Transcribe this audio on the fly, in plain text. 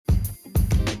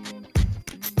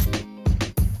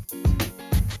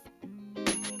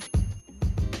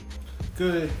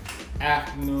Good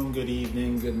afternoon, good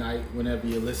evening, good night, whenever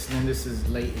you're listening. This is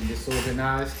Late and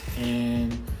Disorganized,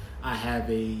 and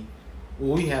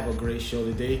we have a great show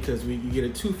today because you get a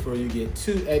twofer. You get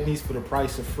two Edneys for the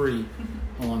price of free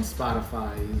on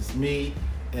Spotify. It's me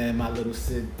and my little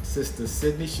sister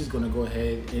Sydney. She's going to go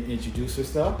ahead and introduce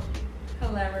herself.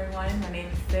 Hello everyone, my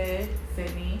name is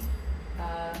Sydney,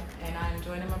 and I'm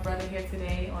joining my brother here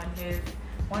today on his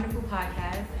wonderful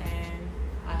podcast, and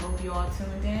I hope you all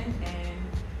tuned in and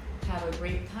have a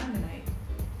great time tonight.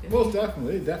 Most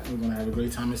definitely going to have a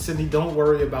great time. And Sydney, don't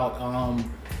worry about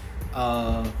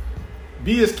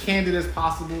be as candid as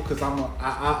possible, because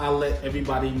I let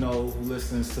everybody know who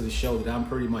listens to the show that I'm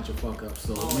pretty much a fuck up.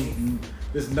 So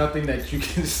there's nothing that you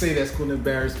can say that's going to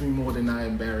embarrass me more than I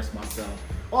embarrass myself.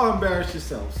 Or embarrass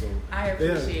yourself. So I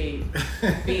appreciate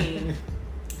being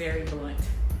very blunt.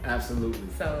 Absolutely.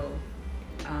 So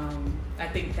I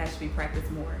think that should be practiced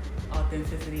more.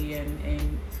 Authenticity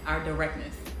and our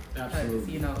directness.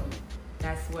 Absolutely. Because,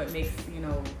 that's what makes,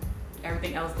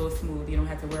 everything else go smooth. You don't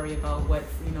have to worry about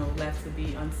what's, left to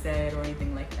be unsaid or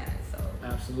anything like that. So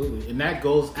absolutely. And that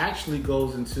goes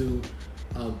into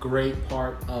a great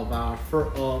part of our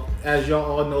as y'all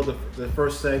all know, the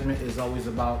first segment is always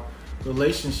about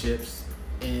relationships.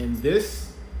 And this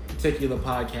particular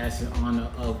podcast, in honor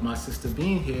of my sister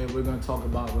being here, we're going to talk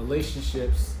about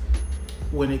relationships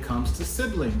when it comes to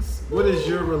siblings. What is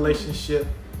your relationship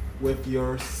with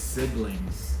your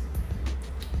siblings?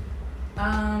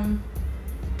 My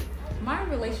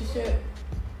relationship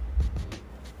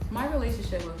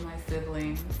with my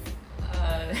siblings.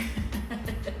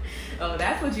 Oh,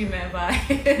 that's what you meant by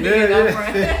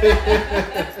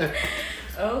yeah.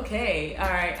 Okay, all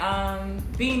right.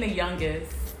 Being the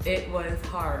youngest, it was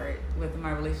hard with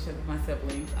my relationship with my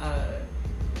siblings.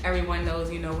 Everyone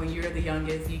knows, when you're the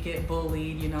youngest, you get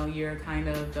bullied. You're kind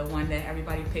of the one that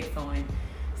everybody picks on.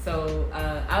 So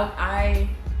I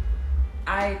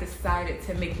decided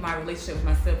to make my relationship with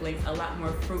my siblings a lot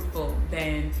more fruitful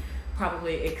than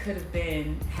probably it could have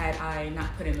been had I not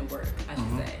put in the work, I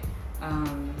should say.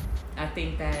 I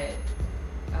think that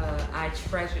I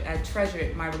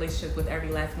treasured my relationship with every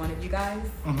last one of you guys.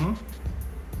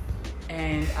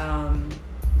 And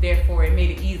therefore it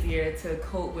made it easier to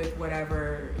cope with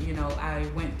whatever, I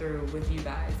went through with you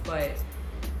guys. But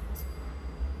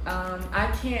I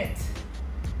can't,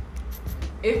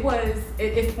 it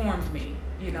formed me.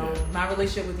 My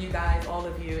relationship with you guys, all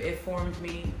of you, it formed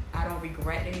me. I don't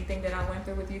regret anything that I went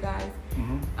through with you guys.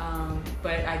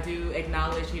 But I do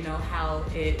acknowledge, how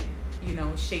it,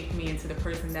 shaped me into the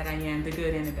person that I am, the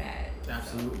good and the bad.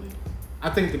 Absolutely. So. I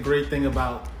think the great thing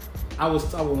about,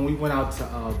 when we went out to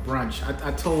brunch,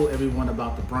 I told everyone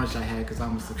about the brunch I had because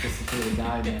I'm a sophisticated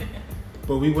guy now.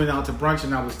 But we went out to brunch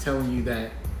and I was telling you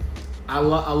that I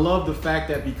love the fact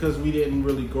that because we didn't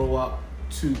really grow up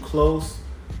too close,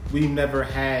 we never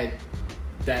had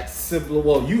that sibling.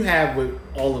 Well, you have with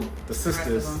all of the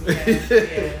sisters,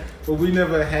 yeah. But we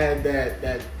never had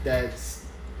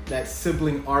that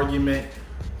sibling argument.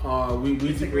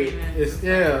 Disagreement.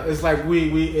 It's like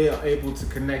we are able to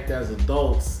connect as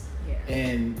adults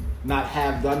and not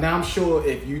have. Now I'm sure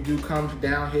if you do come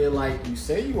down here like you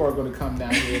say you are going to come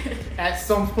down here, at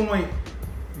some point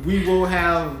we will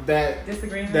have that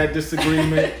disagreement.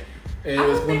 I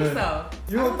don't think so.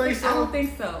 You don't think so? I don't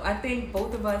think so. I think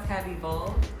both of us have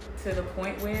evolved to the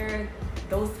point where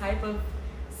those type of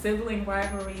sibling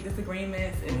rivalry,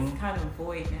 disagreements is kind of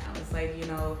void now. It's like,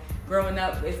 growing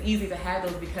up, it's easy to have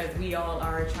those because we all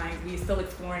are we're still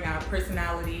exploring our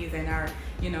personalities and our,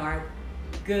 our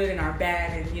good and our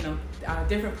bad and, our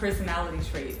different personality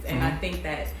traits. And I think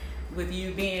that with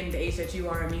you being the age that you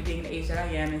are and me being the age that I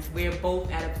am, is we're both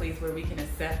at a place where we can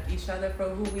accept each other for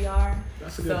who we are.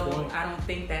 That's a good point. I don't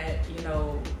think that,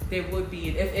 there would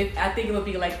be, I think it would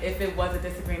be like, if it was a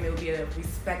disagreement, it would be a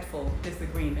respectful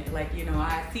disagreement. Like,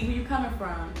 I see where you're coming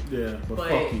from. Yeah, but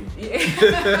fuck you.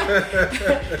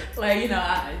 Like,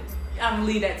 I'm gonna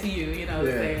leave that to you,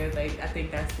 saying, like, I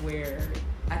think that's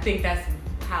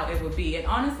how it would be. And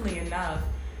honestly enough,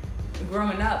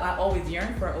 growing up, I always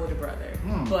yearned for an older brother,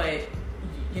 but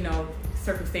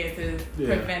circumstances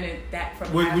prevented that from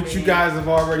happening. Which you guys have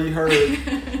already heard.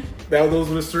 Those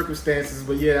were the circumstances,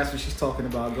 but yeah, that's what she's talking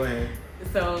about. Go ahead.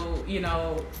 So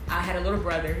I had a little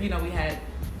brother. We had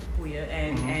Puya,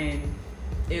 and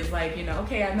it was like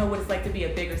okay, I know what it's like to be a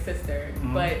bigger sister,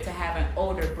 but to have an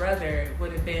older brother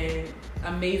would have been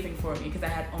amazing for me because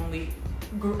I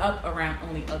grew up around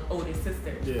only an older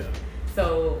sister. Yeah.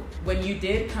 So when you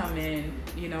did come in,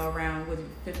 around, was it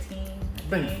 15?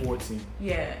 came. I think 14.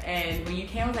 Yeah, and when you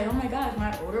came, I was like, oh my gosh,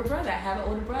 my older brother. I have an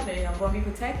older brother. I'm going to be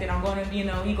protected. I'm going to,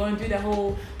 you're going to do the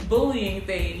whole bullying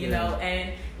thing, you know.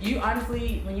 And you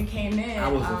honestly, when you came in,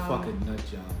 I was a fucking nut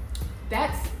job.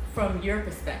 That's from your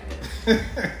perspective.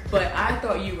 But I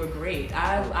thought you were great.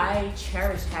 I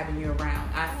cherished having you around.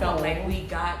 I felt like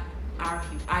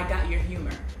I got your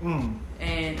humor.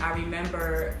 And I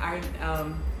remember,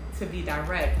 to be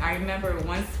direct, I remember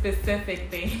one specific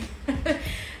thing.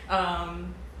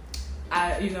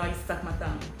 I used to suck my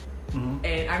thumb.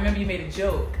 And I remember you made a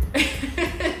joke.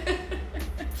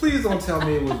 Please don't tell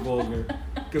me it was vulgar.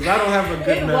 Because I don't have a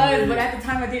good memory. It was, but at the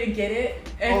time I didn't get it.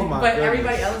 And, but goodness.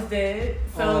 Everybody else did.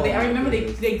 So I remember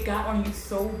they got on you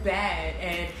so bad.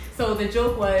 And so the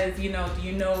joke was, do you know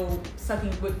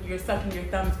you're sucking your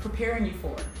thumbs preparing you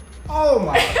for? Oh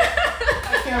my.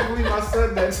 I can't believe I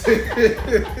said that.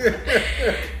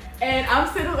 And I'm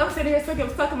sitting here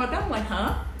sucking my thumb like,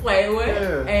 huh? Like what?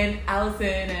 Yeah. And Allison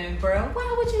and Bro,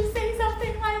 why would you say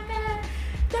something like that?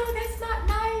 No, that's not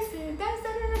nice. And that's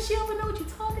she don't know what you're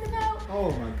talking about. Oh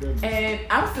my goodness. And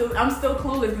I'm still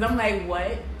clueless because I'm like,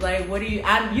 what? Like, what do you?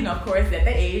 Of course, at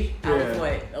that age, I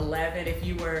was 11. If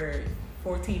you were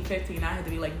 14, 15, I had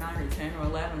to be like 9 or 10 or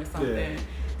 11 or something. Yeah.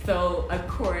 So of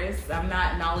course, I'm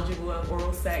not knowledgeable of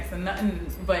oral sex and nothing.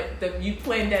 But you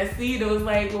planted that seed. It was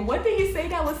like, well, what did he say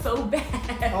that was so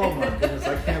bad? Oh my goodness!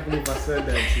 I can't believe I said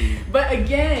that to you. But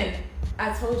again,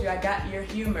 I told you I got your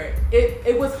humor.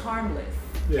 It was harmless,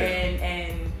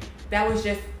 and that was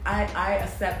just I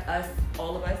accept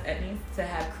all of us at least to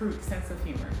have crude sense of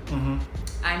humor.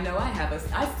 I know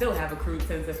I still have a crude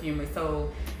sense of humor.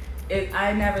 So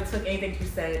I never took anything you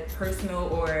said personal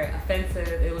or offensive.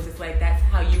 It was just like that's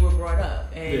how you were brought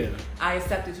up, and I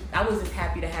accepted. I was just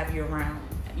happy to have you around,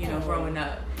 growing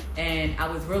up. And I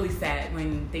was really sad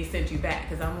when they sent you back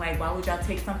because I'm like, why would y'all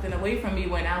take something away from me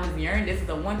when I was yearning? This is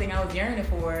the one thing I was yearning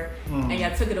for, and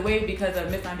y'all took it away because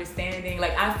of misunderstanding.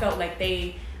 Like I felt like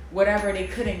whatever they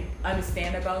couldn't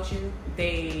understand about you,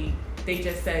 they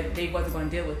just said they wasn't going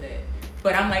to deal with it.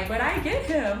 But I'm like, but I get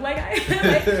him. Like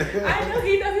I know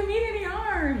he doesn't mean any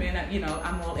harm, and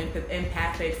I'm all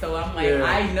empathic, so I'm like,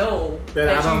 I know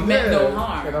that you meant no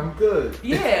harm, and I'm good.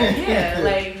 Yeah.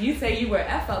 Like you say you were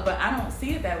F up, but I don't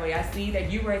see it that way. I see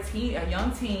that you were a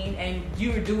young teen, and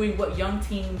you were doing what young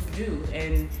teens do,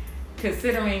 and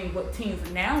considering what teens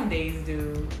nowadays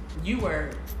do, you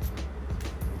were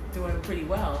doing pretty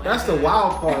well. That's the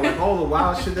wild part. Like all the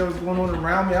wild shit that was going on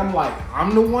around me, I'm like,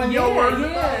 I'm the one y'all worried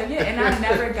about. Yeah. And I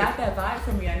never got that vibe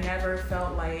from you. I never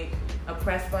felt like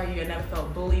oppressed by you. I never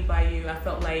felt bullied by you. I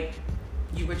felt like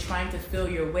you were trying to feel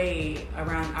your way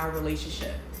around our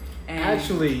relationship. And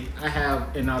actually, I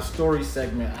have in our story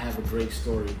segment, I have a great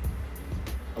story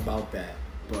about that.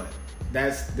 But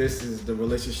this is the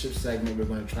relationship segment. We're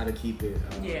going to try to keep it.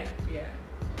 Yeah.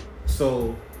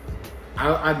 So.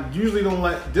 I usually don't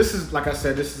this is, like I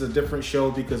said, this is a different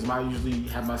show because I usually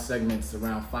have my segments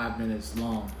around 5 minutes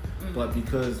long. But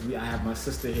because I have my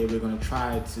sister here, we're going to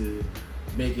try to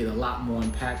make it a lot more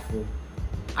impactful.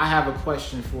 I have a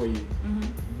question for you.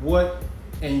 What,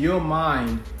 in your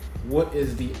mind, what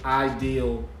is the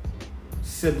ideal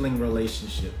sibling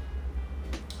relationship?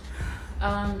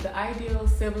 The ideal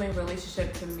sibling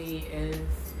relationship to me is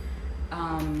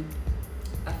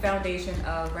a foundation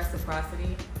of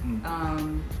reciprocity,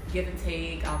 give and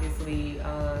take, obviously, like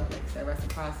I said,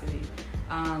 reciprocity,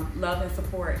 love and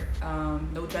support,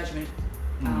 no judgment,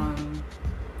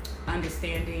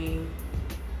 understanding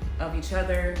of each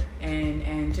other,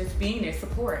 and just being there,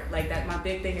 support. Like that, my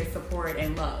big thing is support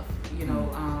and love,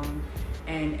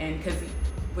 and because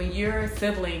when you're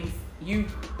siblings,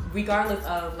 regardless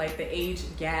of like the age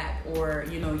gap or,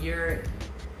 your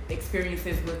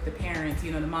experiences with the parents,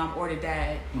 the mom or the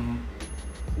dad,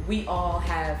 we all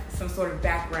have some sort of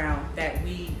background that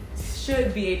we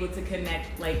should be able to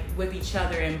connect like with each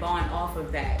other and bond off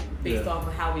of that based off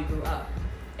of how we grew up.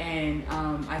 And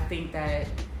I think that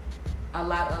a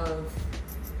lot of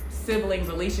sibling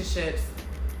relationships,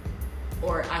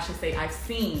 or I should say I've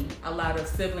seen a lot of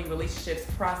sibling relationships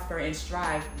prosper and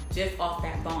strive just off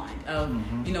that bond of,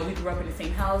 we grew up in the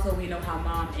same household, we know how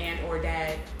mom and or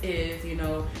dad is,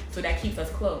 so that keeps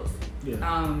us close.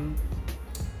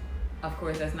 Of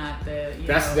course, that's not the,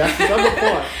 that's the other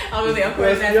part. I was like, of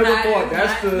course,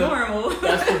 that's not normal.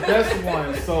 That's the best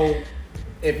one. So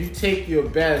if you take your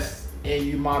best and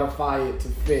you modify it to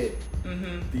fit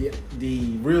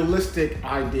the realistic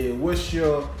idea, what's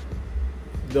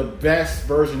the best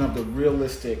version of the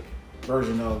realistic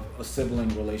version of a sibling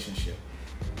relationship?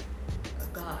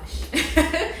 Gosh.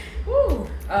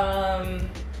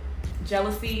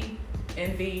 Jealousy,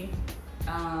 envy,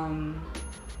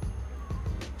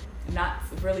 not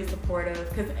really supportive.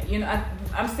 Because, you know,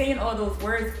 I'm saying all those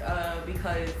words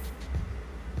because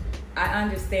I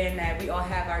understand that we all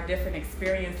have our different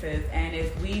experiences, and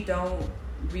if we don't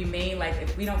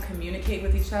if we don't communicate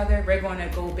with each other, we're going to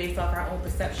go based off our own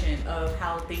perception of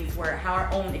how things work, how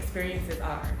our own experiences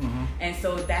are. Mm-hmm. And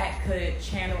so that could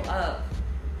channel up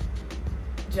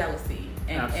jealousy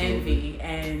and envy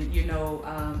and, you know,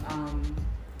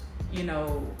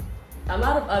 a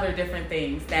lot of other different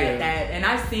things and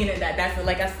I've seen it that's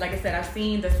like I said, I've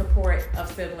seen the support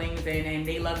of siblings and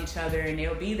they love each other and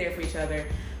they'll be there for each other.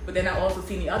 But then I also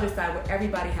seen the other side where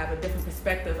everybody have a different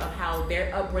perspective of how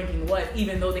their upbringing was,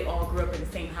 even though they all grew up in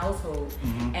the same household.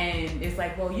 Mm-hmm. And it's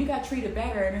like, well, you got treated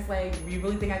better. And it's like, you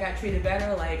really think I got treated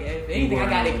better? Like, if anything, I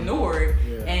got ignored.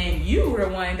 Yeah. And you were the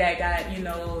one that got, you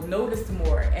know, noticed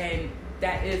more. And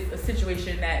that is a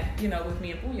situation that, you know, with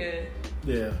me and Booyah,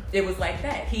 it was like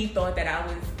that. He thought that I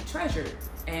was treasured.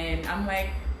 And I'm like,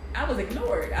 I was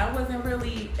ignored. I wasn't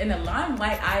really in the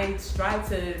limelight. I tried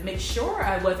to make sure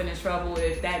I wasn't in trouble.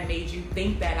 If that made you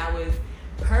think that I was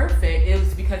perfect, it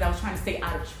was because I was trying to stay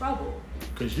out of trouble.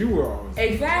 Because you were always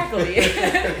exactly.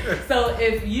 So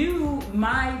if you,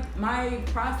 my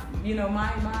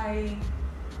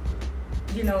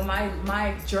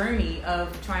journey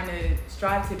of trying to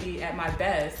strive to be at my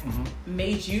best mm-hmm.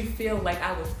 made you feel like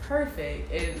I was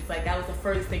perfect, it's like that was the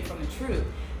furthest thing from the truth.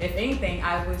 If anything,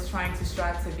 I was trying to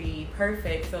strive to be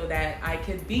perfect so that I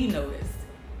could be noticed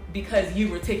because you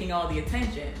were taking all the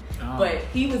attention. Oh. But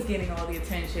he was getting all the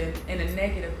attention in a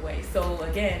negative way. So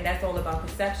again, that's all about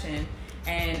perception.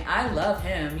 And I love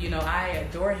him, you know, I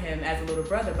adore him as a little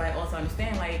brother, but I also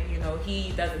understand, like, you know,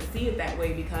 he doesn't see it that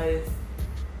way because,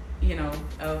 you know,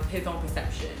 of his own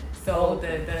perception. So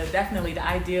the definitely the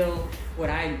ideal,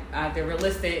 the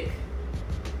realistic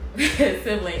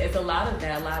sibling, it's a lot of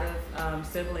that. A lot of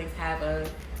siblings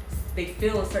they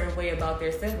feel a certain way about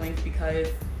their siblings because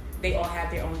they all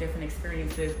have their own different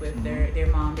experiences with mm-hmm. their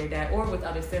mom, their dad, or with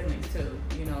other siblings too.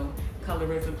 You know,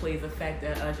 colorism plays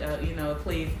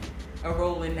plays a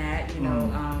role in that. You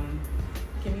know,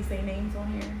 can we say names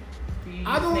on here?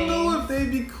 I don't know if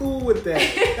they'd be cool with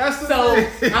that. That's so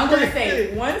I'm going to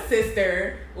say one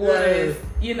sister was,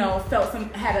 you know,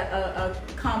 had a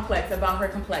complex about her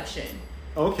complexion.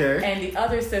 Okay. And the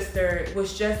other sister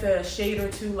was just a shade or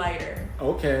two lighter.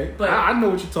 Okay. But I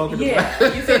know what you're talking about.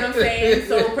 Yeah, you see what I'm saying?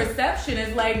 So perception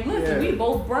is like, listen, we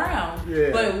both brown. Yeah.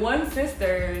 But one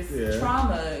sister's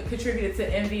trauma contributed to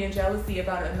envy and jealousy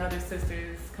about another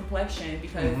sister's complexion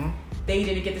because mm-hmm. they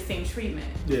didn't get the same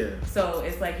treatment. Yeah. So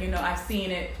it's like, you know, I've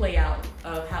seen it play out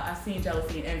of how I've seen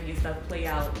jealousy and envy and stuff play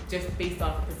out just based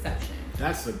off of perception.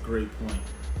 That's a great point.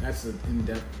 That's an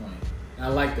in-depth point. I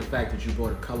like the fact that you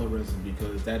brought up colorism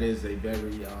because that is a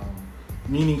very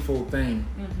meaningful thing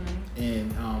mm-hmm. in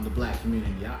the black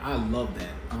community. I love that.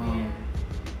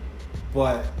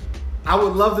 But I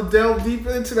would love to delve deeper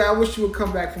into that. I wish you would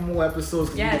come back for more episodes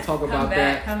because we can talk about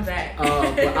that. Come back.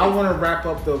 But I want to wrap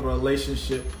up the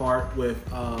relationship part with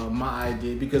my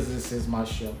idea because this is my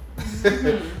show.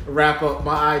 Mm-hmm. Wrap up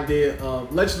my idea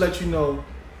of let you know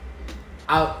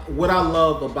what I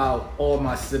love about all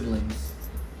my siblings.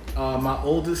 My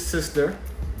oldest sister,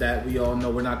 that we all know,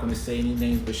 we're not going to say any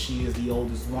names, but she is the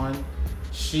oldest one.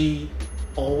 She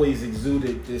always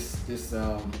exuded this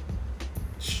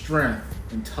strength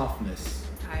and toughness.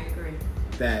 I agree.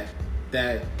 That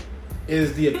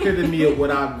is the epitome of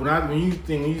when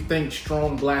you think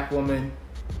strong black woman,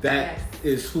 that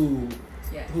is who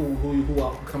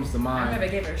comes to mind. I remember I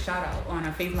gave her a shout out on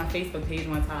my Facebook page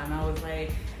one time. I was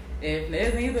like, if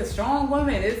there's either strong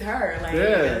woman, it's her. Like,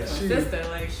 that's my sister.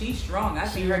 Like, she's strong. I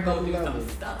seen her go through some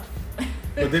stuff.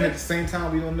 But then at the same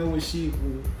time, we don't know what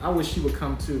I wish she would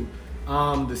come to.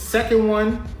 The second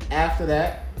one after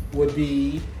that would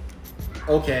be,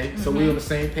 okay, so mm-hmm. we're on the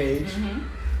same page.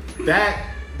 Mm-hmm.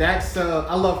 That's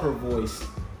I love her voice.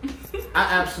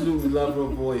 I absolutely love her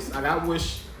voice. Like, I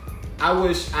wish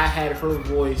I had her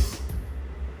voice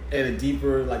at a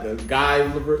deeper, like a guy.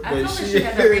 I feel like she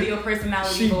has a radio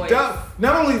personality voice. Does.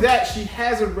 Not only that, she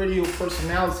has a radio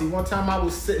personality. One time I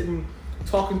was sitting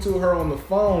talking to her on the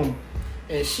phone,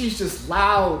 and she's just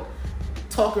loud,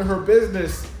 talking her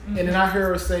business. Mm-hmm. And then I hear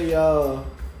her say, all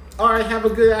right, have a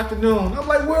good afternoon. I'm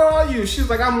like, where are you? She's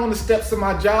like, I'm on the steps of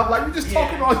my job. Like, you're just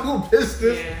talking all your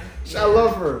business. I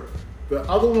love her. The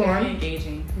other one, very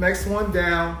engaging. Next one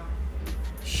down,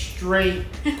 straight,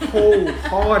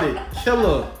 cold-hearted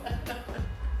killer.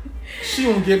 She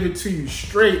won't give it to you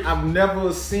straight. I've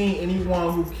never seen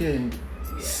anyone who can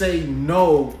say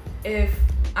no. If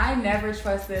I never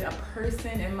trusted a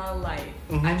person in my life.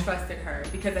 Mm-hmm. I trusted her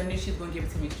because I knew she was going to give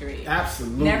it to me straight.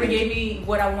 Absolutely. Never gave me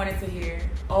what I wanted to hear.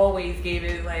 Always gave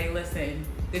it like, listen,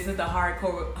 this is the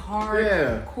hardcore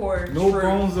no truth.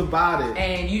 bones about it.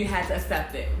 And you had to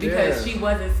accept it because she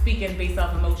wasn't speaking based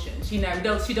off emotion. She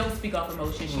don't speak off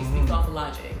emotion. She speaks off of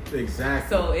logic. Exactly.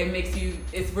 So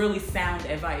it's really sound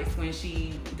advice when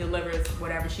she delivers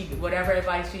whatever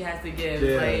advice she has to give.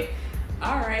 Yeah. Like,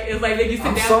 all right, it's like you sit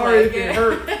down. I'm sorry like, if it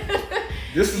hurt.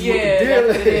 This is what the that's deal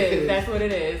what it is. That's what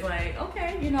it is. Like,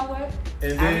 okay, you know what?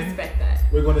 And I then respect that.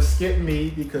 We're gonna skip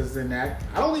me because then that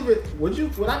I don't even.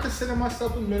 Would I consider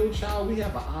myself a middle child? We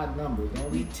have an odd number, don't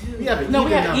we? We do. We have an no,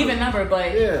 even we have an number. even number,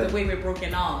 but Yeah. the way we're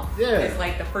broken off, Yeah. it's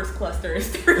like the first cluster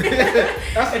is That's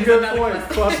a it's good another point.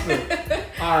 Cluster.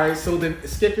 All right, so then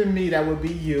skipping me, that would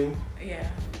be you. Yeah.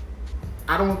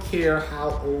 I don't care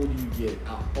how old you get.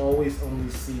 I always only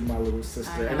see my little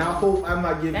sister, and I know. hope I'm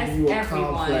not giving That's you a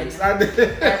everyone. complex.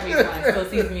 Everyone still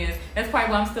sees me as. That's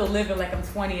probably why I'm still living like I'm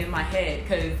 20 in my head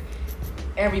because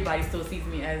everybody still sees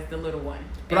me as the little one.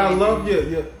 But I love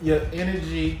your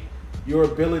energy, your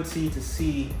ability to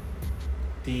see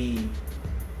the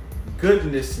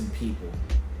goodness in people.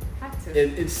 Have to.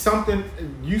 It's something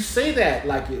you say that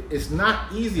like it's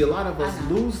not easy. A lot of us I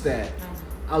know. lose that.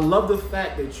 I love the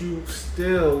fact that you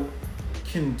still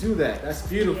can do that. That's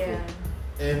beautiful. Yeah.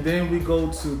 And then we go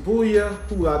to Booyah,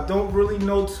 who I don't really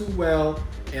know too well,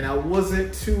 and I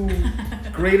wasn't too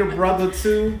great a brother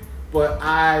to, but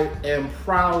I am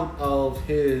proud of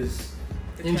his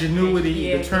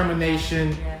ingenuity,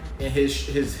 determination, and his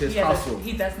hustle.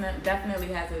 He definitely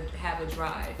has a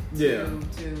drive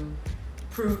to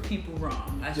prove people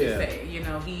wrong, I should say. You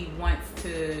know, he wants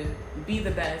to be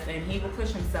the best, and he will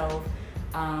push himself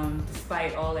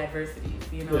despite all adversities.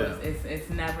 You know, it's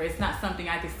not something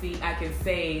I could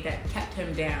say that kept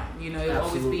him down. You know, it will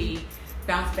always be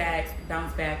bounce back, go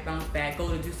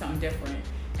to do something different.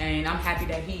 And I'm happy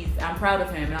that I'm proud of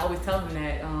him, and I always tell him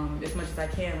that as much as I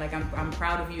can. Like, I'm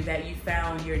proud of you that you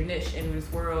found your niche in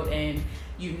this world and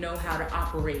you know how to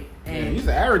operate. And he's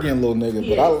an arrogant little nigga,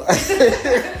 but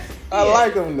I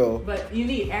like him though. But you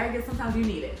need arrogance. Sometimes you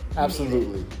need it.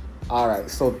 Absolutely. All right.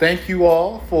 So thank you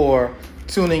all for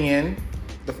tuning in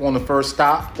on the first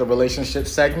stop, the relationship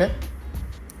segment.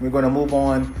 We're going to move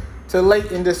on to the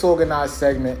late and disorganized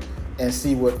segment and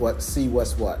see what's what. Stay.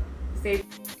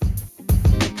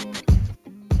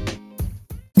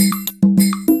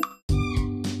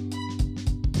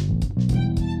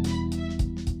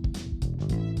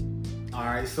 All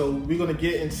right. So we're going to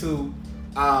get into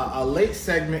a late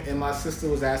segment, and my sister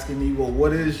was asking me, well,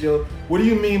 what do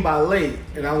you mean by late?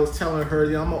 And I was telling her,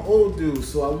 I'm an old dude,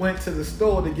 so I went to the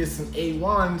store to get some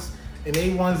A1s, and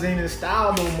A1s ain't in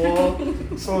style no more.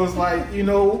 So it's like,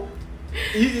 getting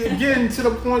to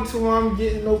the point to where I'm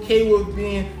getting okay with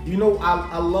being,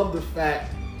 I love the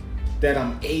fact that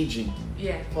I'm aging.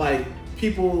 Yeah. Like,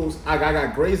 I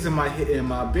got grays in my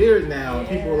beard now, and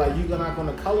people are like, you're not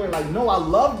gonna color? Like, no, I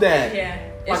love that. Yeah.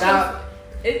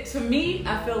 To me,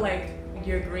 I feel like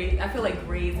I feel like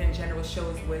grades in general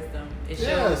shows wisdom. It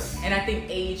shows, and I think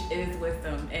age is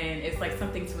wisdom, and it's like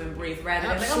something to embrace rather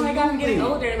than like, oh my God, I'm getting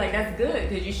older. Like, that's good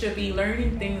because you should be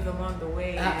learning things along the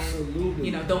way.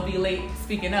 Absolutely. And, don't be late.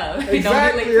 Speaking of,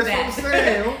 exactly, don't be late to that's that. what I'm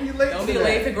saying. Don't be late. Don't be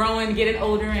late to growing, getting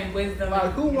older, and wisdom.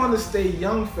 Like, who want to stay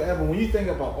young forever? When you think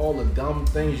about all the dumb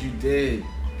things you did,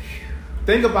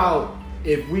 think about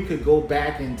if we could go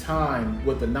back in time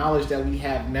with the knowledge that we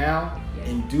have now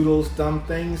and do those dumb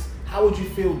things. How would you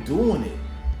feel doing it?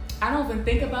 I don't even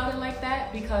think about it like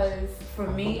that because for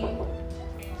me,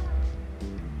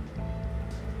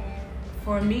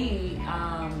 because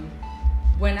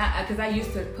I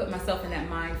used to put myself in that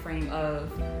mind frame of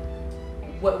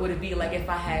what would it be like if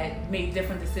I had made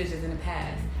different decisions in the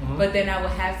past. Mm-hmm. But then I would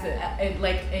have to,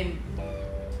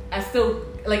 I still,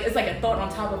 it's like a thought on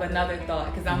top of another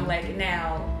thought because I'm like,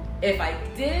 now, if I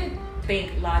did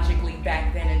think logically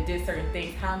back then and did certain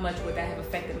things, how much would that have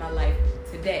affected my life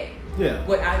today? Yeah.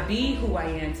 Would I be who I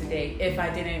am today if I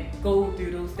didn't go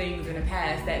through those things in the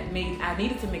past that I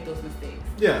needed to make those mistakes?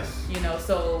 Yes.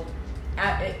 So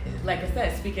like I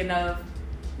said, speaking of,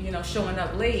 showing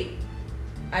up late,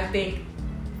 I think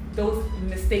those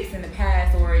mistakes in the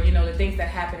past or, the things that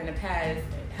happened in the past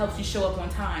helps you show up on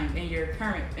time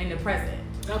in the present.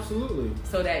 Absolutely.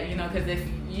 So that, because if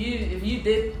you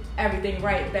did everything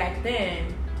right back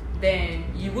then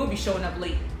you will be showing up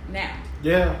late now.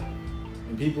 Yeah.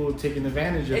 And people were taking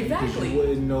advantage of you because you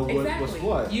wouldn't know what's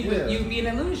what. You'd be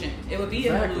an illusion. It would be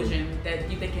an illusion that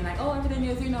you're thinking like, oh, everything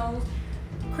is,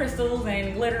 crystals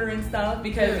and glitter and stuff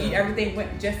because everything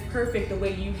went just perfect the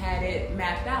way you had it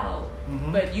mapped out.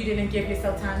 Mm-hmm. But you didn't give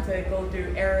yourself time to go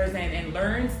through errors and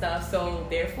learn stuff. So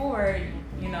therefore,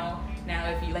 you know, now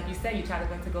if you, like you said, you try to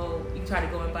go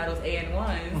and buy those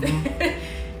AN1s,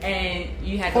 mm-hmm. and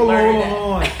you had to learn that.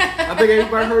 Hold on. I think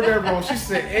everybody heard that wrong. She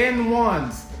said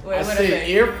N1s. Wait, I said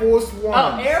Air Force Ones.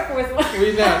 Oh, Air Force Ones.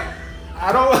 Wait, now,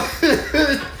 I don't.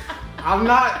 I'm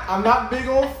not big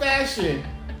on fashion,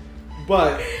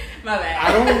 but my bad.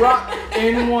 I don't rock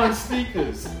N1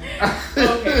 sneakers.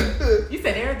 Okay. You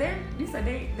said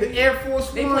the Air Force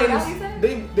Ones. They played out. You said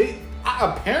they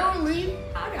apparently.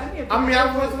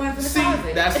 I went to see,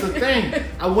 that's the thing.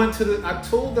 I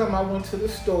told them I went to the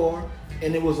store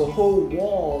and it was a whole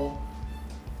wall,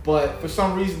 but for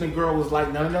some reason the girl was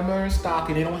like, none of them are in stock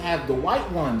and they don't have the white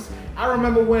ones. I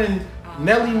remember when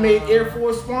Nelly made Air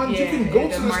Force Ones, you can go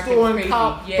to the store and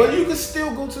cop, but you can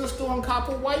still go to the store and cop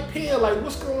a white pair. Like,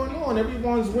 what's going on?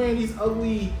 Everyone's wearing these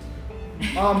ugly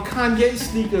Kanye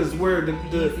sneakers where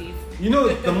the you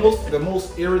know the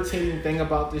most irritating thing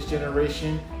about this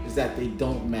generation is that they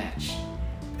don't match.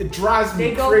 It drives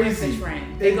me crazy. Go with the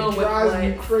trend. They go drives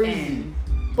me crazy.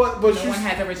 But no one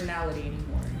has originality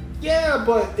anymore. Yeah,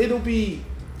 but it'll be.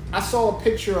 I saw a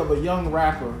picture of a young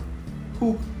rapper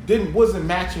who wasn't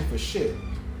matching for shit,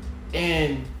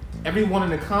 and everyone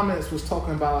in the comments was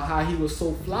talking about how he was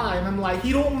so fly, and I'm like,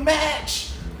 he don't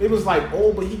match. It was like,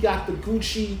 oh, but he got the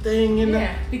Gucci thing in there.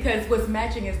 Yeah, because what's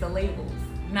matching is the labels.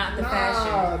 Not the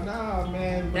fashion. Nah,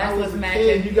 man. That's what's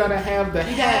matching. You gotta have the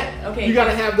hat. Okay. You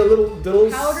gotta have the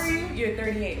those. How old are you? You're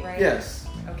 38, right? Yes.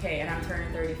 Okay, and I'm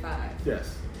turning 35.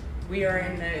 Yes. We are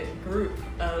in the group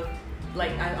of,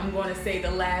 like, I'm going to say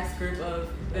the last group of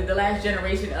the last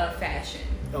generation of fashion.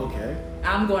 Okay.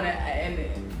 I'm going to, and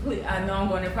I know I'm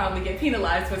going to probably get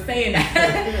penalized for saying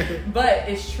that, but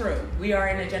it's true. We are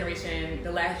in a generation,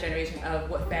 the last generation of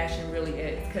what fashion really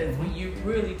is. Because when you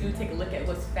really do take a look at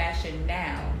what's fashion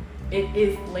now, it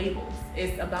is labels.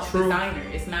 It's about designer.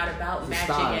 It's not about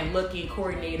matching and looking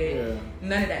coordinated. Yeah.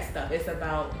 None of that stuff. It's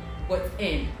about what's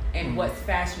in and what's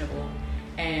fashionable.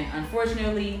 And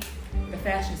unfortunately, the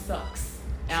fashion sucks.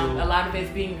 A lot of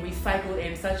it's being recycled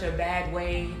in such a bad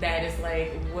way that it's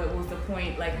like, what was the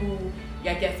point? Like, who,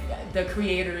 I guess, the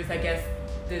creators, I guess,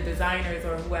 the designers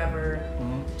or whoever,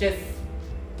 just,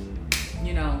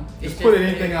 you know. Just put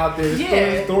anything out there.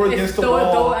 Just throw it against the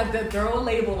wall. Throw a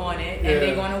label on it, and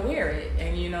they're going to wear it.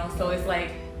 And, you know, so it's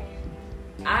like,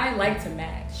 I like to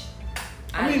match.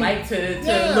 I like to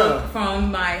look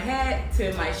from my hat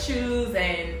to my shoes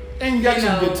and you got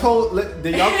your toe.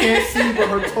 Y'all can't see, but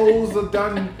her toes are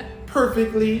done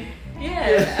perfectly.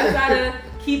 Yeah, I gotta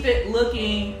keep it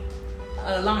looking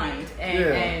aligned,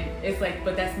 and it's like,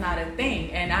 but that's not a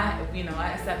thing. And I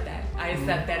accept that. I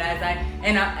accept that I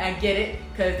get it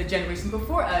because the generation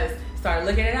before us started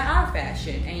looking at our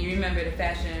fashion, and you remember the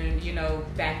fashion, you know,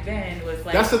 back then was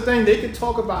like. That's the thing. They could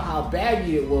talk about how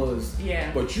baggy it was.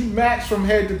 Yeah. But you matched from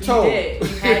head to toe. You did.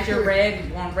 You had your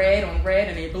red on red on red,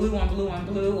 and your blue on blue on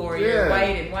blue, or your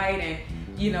white and white, and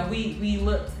you know, we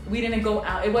didn't go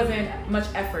out. It wasn't much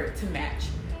effort to match.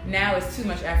 Now it's too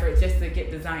much effort just to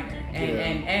get designer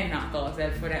and knockoffs,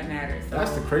 for that matter. So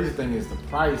that's the crazy thing is the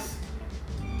price.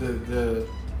 The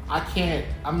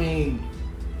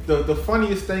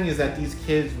funniest thing is that these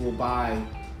kids will buy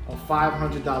a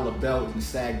 $500 belt and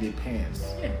sag their pants.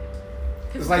 Yeah.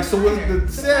 It's like, so with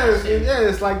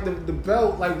it's like the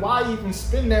belt, like why even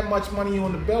spend that much money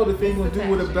on the belt if it ain't gonna do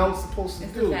what a belt's supposed to do?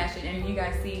 It's the fashion, and you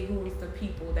guys see who's the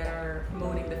people that are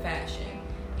promoting the fashion.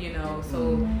 You know,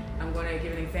 so I'm going to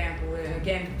give an example. And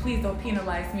again, please don't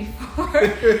penalize me for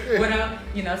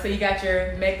what so you got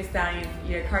your Meg Thee Stallions,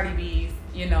 your Cardi B's,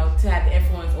 you know, to have the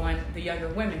influence on the younger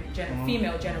women,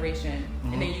 female generation.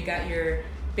 And then you got your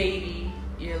Baby,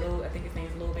 your little, I think his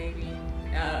name's Lil Baby.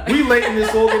 We late in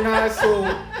this organized, so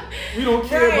we don't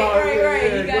care about it.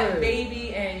 Right. You got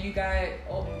Baby, and you got,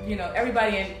 you know,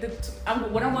 everybody in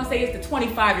what I'm going to say is the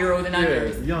 25-year-olds and under.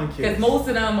 Young kids. Because most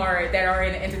of them that are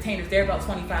in entertainers, they're about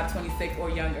 25, 26 or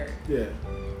younger. Yeah.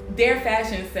 Their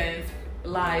fashion sense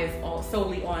lies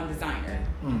solely on designer.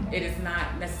 It is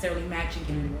not necessarily matching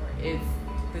anymore. It's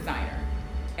designer.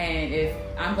 And if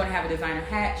I'm going to have a designer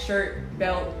hat, shirt,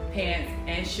 belt, pants,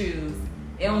 and shoes,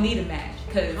 it don't need a match.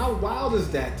 Cause how wild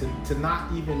is that to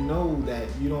not even know that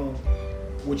you don't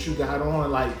what you got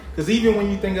on? Like, because even when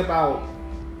you think about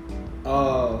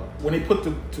when they put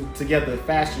together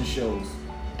fashion shows,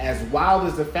 as wild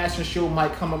as the fashion show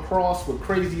might come across with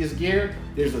craziest gear,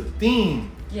 there's a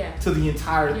theme to the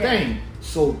entire thing.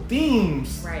 So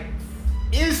themes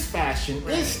is fashion,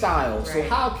 is style. So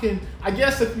how can, I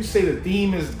guess if you say the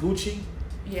theme is Gucci,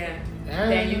 Yeah.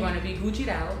 Then you're going to be Gucci'd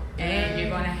out, and you're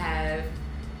going to have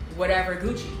whatever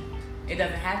Gucci. It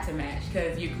doesn't have to match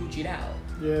because you're Gucci'd out.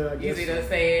 Yeah, I guess. Easy to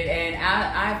say it. And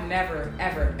I've never,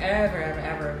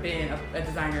 ever been a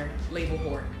designer label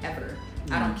whore, ever.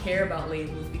 I don't care about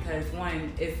labels because,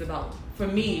 one, it's about, for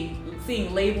me,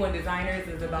 seeing label and designers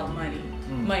is about money.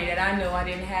 Money that I know I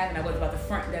didn't have, and I was about the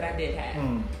front that I did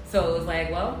have. So it was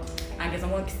like, well, I guess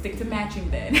I'm going to stick to matching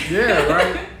then. Yeah,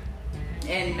 right.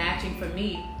 And matching for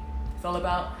me, it's all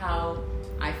about how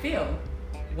I feel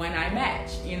when I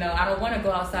match. You know, I don't want to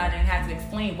go outside and have to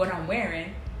explain what I'm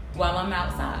wearing while I'm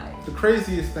outside. The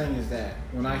craziest thing is that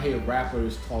when I hear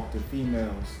rappers talk to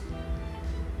females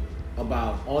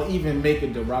about, or even make a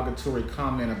derogatory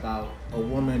comment about a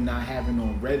woman not having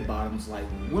on red bottoms, like,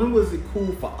 when was it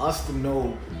cool for us to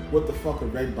know what the fuck a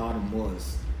red bottom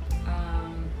was?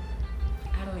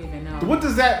 I don't even know. What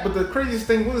does that, but the craziest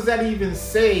thing, what does that even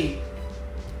say?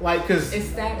 Like, because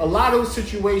a lot of those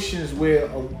situations where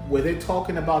they're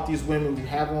talking about these women who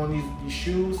have on these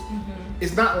shoes,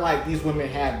 it's not like these women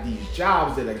have these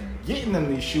jobs that are getting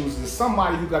them these shoes. There's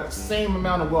somebody who got the same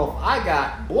amount of wealth I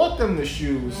got, bought them the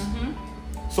shoes.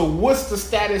 So what's the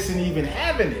status in even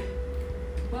having it?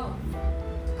 Well,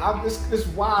 it's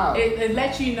wild. It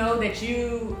lets you know that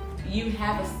you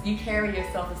carry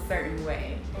yourself a certain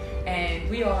way, and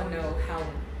we all know how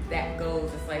that goes.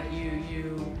 It's like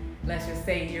you let's just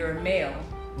say you're a male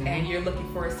and you're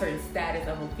looking for a certain status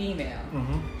of a female.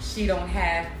 She don't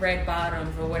have red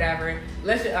bottoms or whatever.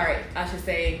 I should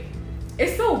say,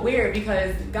 it's so weird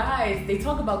because guys, they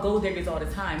talk about gold diggers all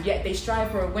the time, yet they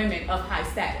strive for women of high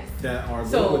status. That are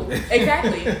so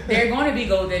exactly, they're going to be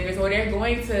gold diggers, or they're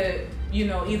going to, you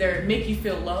know, either make you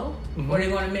feel low, or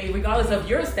they're going to make, regardless of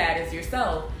your status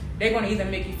yourself, they're going to either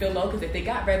make you feel low because if they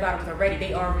got red bottoms already,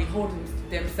 they already holding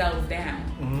themselves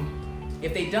down.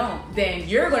 If they don't, then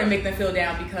you're going to make them feel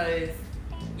down because,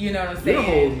 you know what I'm saying? You're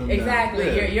holding them exactly,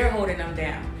 down. Yeah. You're holding them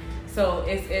down. So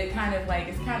it's kind of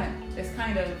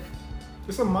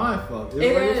it's a mind fuck.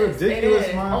 It's a ridiculous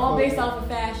mind fuck. All based off of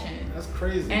fashion. That's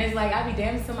crazy. And it's like, I'd be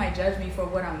damned if somebody judge me for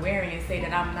what I'm wearing and say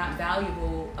that I'm not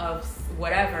valuable of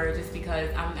whatever just because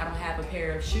I don't have a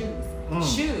pair of shoes.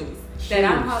 Shoes that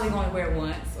I'm probably going to wear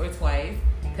once or twice.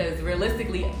 Because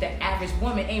realistically, the average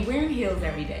woman ain't wearing heels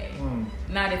every day.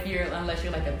 Not unless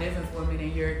you're like a businesswoman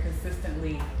and you're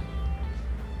consistently,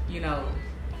 you know,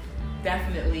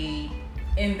 definitely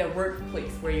in the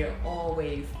workplace where you're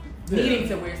always needing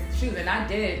to wear shoes. And I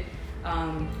did,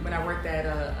 when I worked at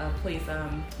a place,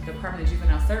 Department of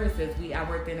Juvenile Services, I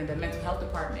worked in the mental health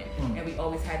department, and we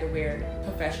always had to wear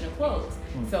professional clothes.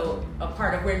 So a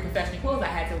part of wearing professional clothes, I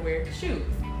had to wear shoes,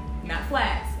 not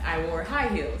flats. I wore high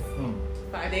heels.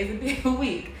 5 days a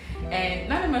week, and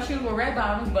none of my shoes were red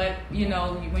bottoms, but you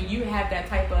know, when you have that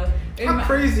type of, how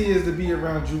crazy is to be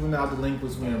around juvenile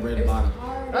delinquents wearing red bottoms?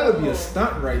 That would be a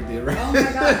stunt right there, right? Oh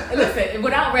my god! Listen,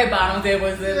 without red bottoms, it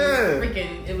was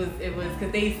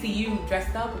because they see you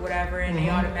dressed up or whatever, and they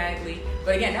automatically.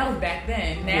 But again, that was back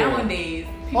then. Nowadays,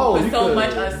 people put so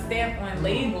much a stamp on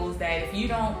labels that if you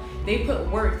don't, they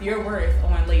put your worth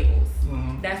on labels.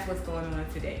 That's what's going on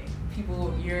today.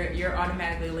 People, you're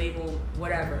automatically labeled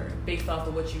whatever based off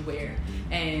of what you wear,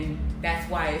 and that's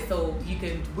why. So you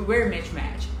can wear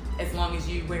mismatch as long as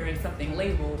you're wearing something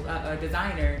labeled a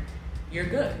designer, you're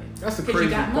good. That's a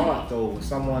crazy thought, though.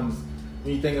 When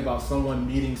you think about someone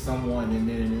meeting someone and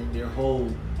then their whole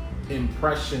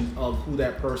impression of who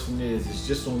that person is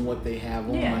just on what they have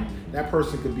on. That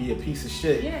person could be a piece of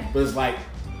shit, but it's like,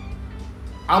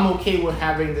 I'm okay with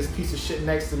having this piece of shit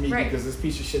next to me because this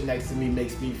piece of shit next to me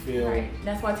makes me feel... Right.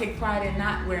 That's why I take pride in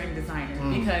not wearing designer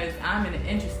because I'm an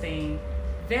interesting,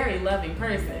 very loving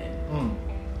person.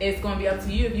 It's going to be up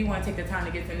to you if you want to take the time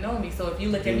to get to know me. So if you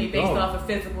look at me based off of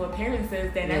physical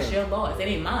appearances, then that's your loss. It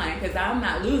ain't mine because I'm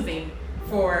not losing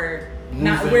for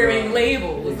not wearing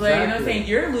labels. Exactly. Like, you know what I'm saying?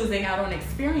 You're losing out on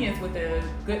experience with a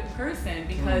good person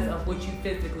because of what you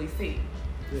physically see.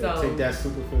 Yeah, so take that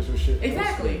superficial shit.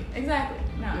 Exactly.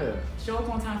 No, show up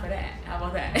on time for that. How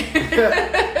about that?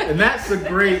 And that's a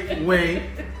great way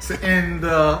to end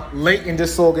the late and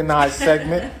disorganized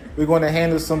segment. We're going to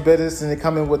handle some business and then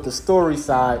come in with the story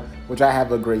side, which I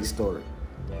have a great story.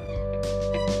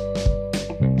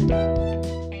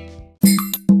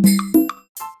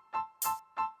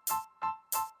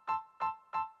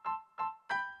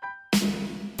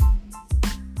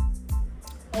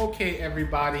 Okay,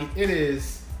 everybody, it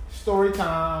is story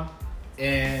time,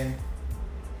 and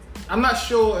I'm not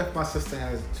sure if my sister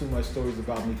has too much stories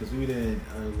about me because we didn't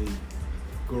really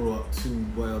grow up too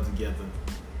well together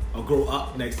or grow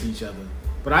up next to each other.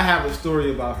 But I have a story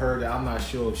about her that I'm not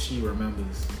sure if she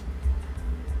remembers.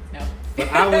 No.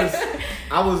 But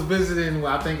I was visiting.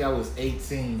 I think I was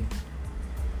 18,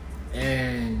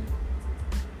 and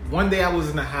one day I was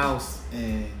in the house,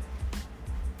 and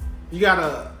you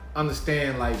gotta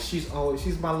understand, like she's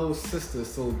my little sister,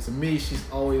 so to me she's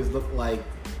always looked like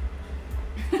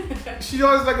she's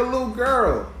always like a little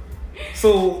girl.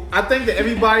 So I think that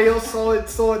everybody else saw it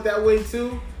that way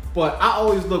too. But I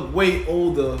always look way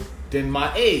older than my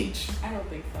age. I don't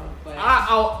think so, but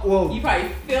well, you probably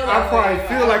feel. I probably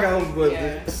feel like I was, but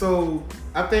yeah. So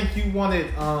I think you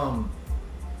wanted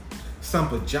some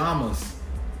pajamas,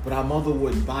 but our mother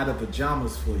wouldn't buy the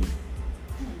pajamas for you.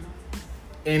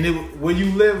 And where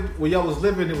y'all was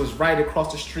living, it was right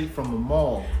across the street from the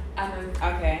mall.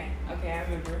 Okay, I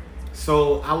remember.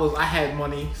 So I had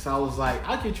money, so I was like,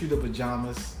 I'll get you the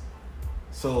pajamas.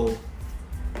 So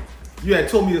you had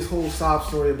told me this whole sob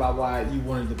story about why you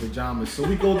wanted the pajamas. So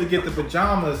we go to get the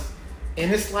pajamas,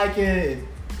 and it's like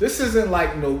this isn't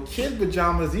like no kid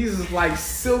pajamas. These is like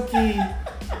silky,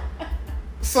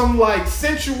 some like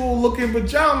sensual looking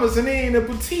pajamas, and they ain't a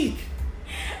boutique.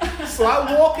 So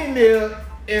I walk in there,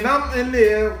 and I'm in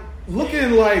there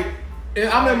looking like, and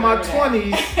I'm in my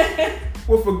 20s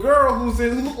with a girl who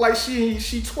look like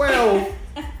she 12,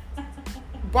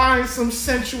 buying some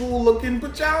sensual looking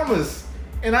pajamas.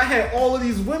 And I had all of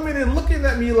these women and looking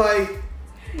at me like,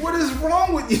 what is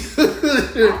wrong with you?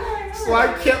 So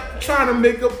I kept trying to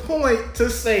make a point to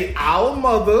say our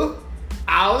mother,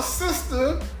 our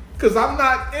sister, because I'm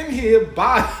not in here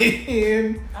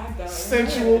buying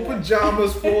sensual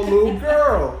pajamas for a little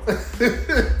girl.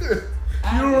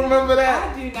 You remember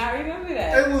that? I do not remember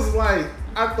that. It was like,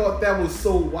 I thought that was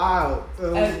so wild.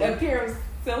 A pair of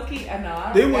silky,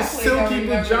 they were silky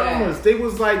pajamas. That. They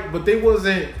was like, but they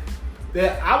wasn't.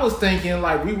 That I was thinking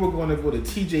like we were going to go to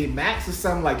TJ Maxx or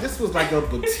something. Like this was like a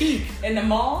boutique in the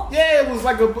mall. Yeah, it was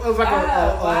like a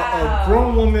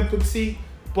grown woman boutique.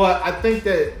 But I think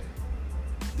that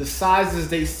the sizes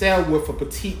they sell were for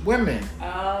petite women.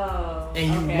 Oh.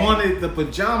 And you wanted the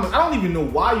pajamas. I don't even know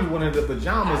why you wanted the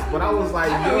pajamas, but I was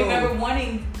like, I don't remember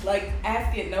wanting, like,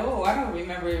 asking. No, I don't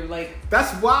remember, like.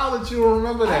 That's wild that you don't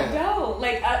remember that. I don't.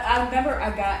 Like, I remember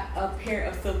I got a pair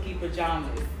of silky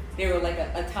pajamas. They were like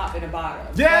a top and a bottom.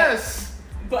 Yes.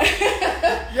 But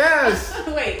yes.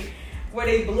 Wait, were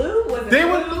they blue? Was it they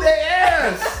blue? were.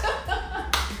 Yes.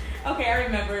 Okay, I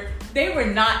remember. They were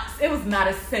not. It was not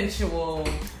a sensual.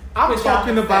 I'm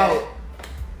talking about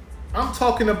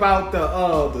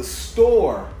the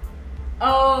store.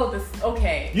 Oh,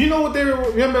 okay. You know what they were?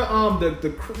 Remember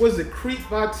was it Creep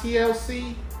by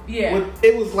TLC? Yeah.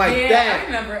 It was like that. I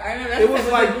remember. It was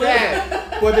like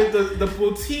that. But the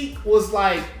boutique was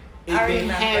like. They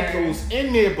had those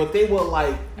in there, but they were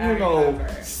like, And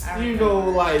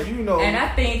I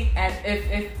think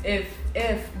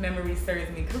if memory serves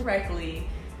me correctly,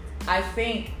 I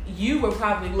think you were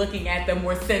probably looking at the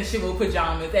more sensual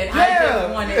pajamas, and I just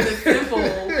wanted the simple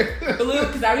blue,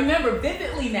 because I remember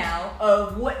vividly now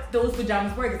of what those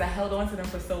pajamas were, because I held on to them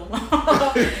for so long.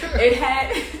 It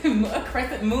had a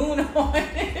crescent moon on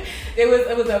it. It was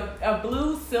a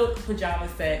blue silk pajama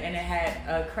set, and it had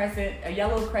a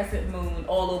yellow crescent moon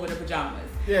all over the pajamas.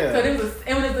 Yeah. So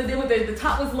the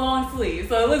top was long sleeve,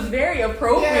 so it was very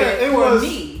appropriate for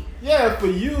me. Yeah, for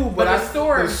you, but the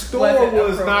store was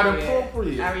not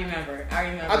appropriate. I remember.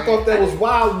 I thought that was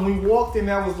wild. When we walked in,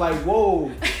 I was like,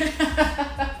 whoa.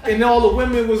 And all the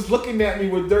women was looking at me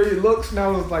with dirty looks, and I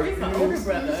was like,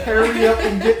 hurry up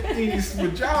and get these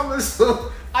pajamas.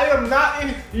 So I am not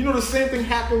in. You know, the same thing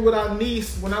happened with our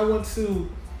niece when I went to.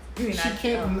 We're not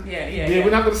going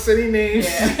to say any names.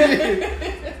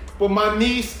 Yeah. But my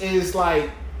niece is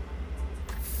like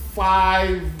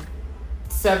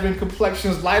 5'7"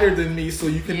 complexions lighter than me, so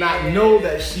you cannot know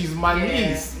that she's my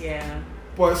niece. Yeah.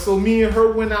 But so me and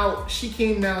her went out. She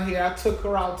came down here. I took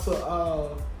her out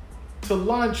to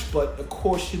lunch, but of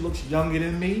course she looks younger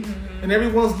than me, and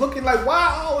everyone's looking like,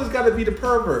 why I always got to be the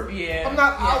pervert? Yeah. I'm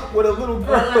not out with a little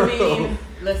girl. Well, I mean,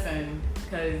 listen,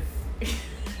 because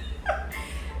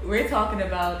we're talking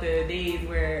about the days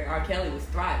where R. Kelly was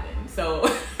thriving. So.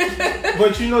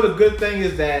 But you know, the good thing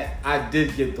is that I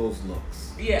did get those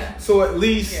looks. Yeah. So at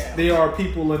least there are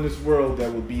people in this world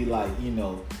that would be like, you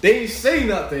know, they ain't say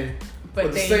nothing, but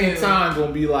at the same time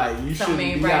gonna be like, you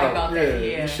shouldn't be out. About that.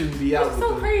 Yeah. You shouldn't be out. It's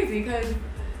so crazy because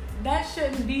that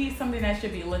shouldn't be something that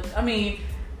should be looked. I mean,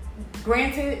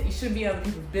 granted, you shouldn't be other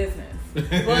people's business,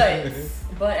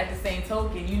 but at the same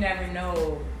token, you never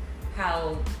know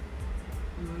how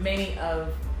many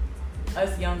of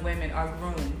us young women are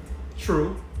groomed.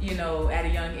 True. You know, at a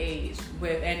young age,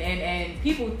 and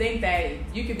people think that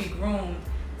you could be groomed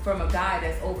from a guy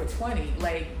that's over 20.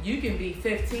 Like, you can be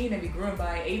 15 and be groomed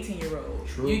by an 18-year-old.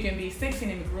 True. You can be 16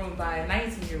 and be groomed by a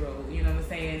 19-year-old. You know what I'm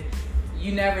saying?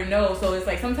 You never know. So it's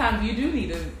like sometimes you do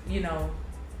need to, you know,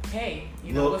 hey,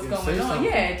 you know what's going on. Something.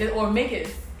 Yeah, just, or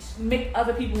make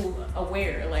other people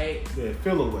aware. Like, yeah,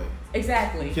 feel away.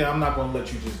 Exactly. Yeah, I'm not gonna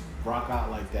let you just rock out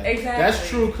like that. Exactly. That's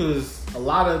true, because a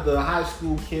lot of the high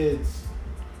school kids,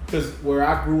 because where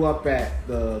I grew up at,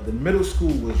 the middle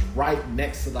school was right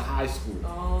next to the high school.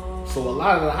 Oh. So a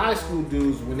lot of the high school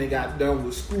dudes, when they got done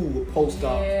with school, would post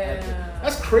up.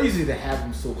 That's crazy to have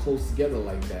them so close together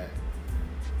like that.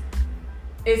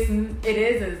 It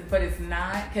is, but it's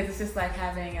not, because it's just like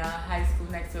having a high school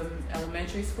next to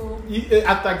elementary school.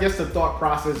 I guess the thought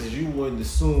process is you wouldn't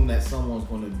assume that someone's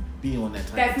going to be on that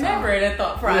type That's of time. never the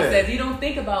thought process. Yeah. You don't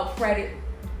think about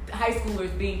high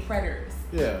schoolers being predators.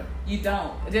 Yeah. You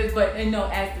don't. But you know,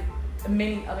 as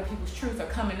many other people's truths are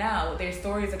coming out, their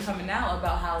stories are coming out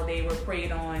about how they were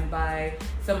preyed on by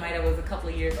somebody that was a couple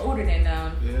of years older than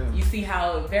them. Yeah. You see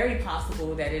how very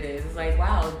possible that it is. It's like,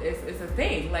 wow, it's a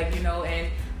thing. Like, you know, and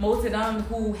most of them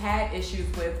who had issues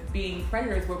with being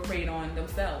predators were preyed on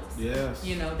themselves. Yes.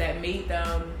 You know, that made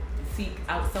them seek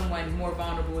out someone more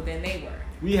vulnerable than they were.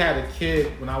 We had a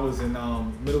kid when I was in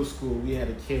middle school. We had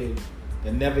a kid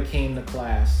that never came to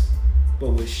class,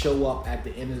 but would show up at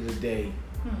the end of the day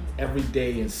every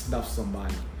day and snuff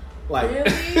somebody. Like,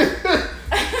 really?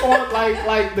 or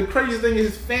like the crazy thing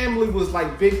is his family was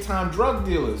like big time drug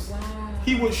dealers. Wow.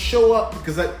 He would show up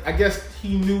because I guess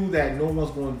he knew that no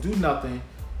one's going to do nothing,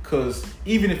 because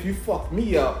even if you fuck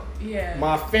me up, yeah,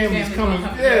 my family's coming.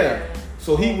 Yeah.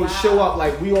 So he would show up,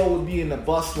 like we all would be in the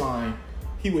bus line.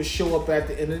 He would show up at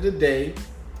the end of the day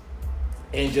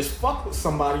and just fuck with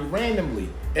somebody randomly.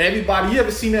 Everybody, you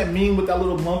ever seen that meme with that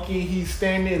little monkey? He's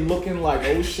standing there looking like,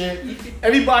 oh shit.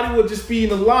 Everybody would just be in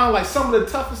the line. Like, some of the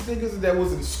toughest niggas that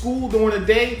was in school during the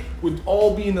day would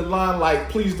all be in the line like,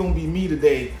 please don't be me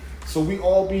today. So we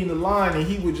all be in the line, and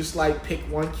he would just like pick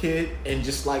one kid and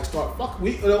just like start fucking.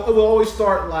 It would always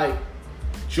start like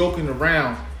joking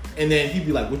around, and then he'd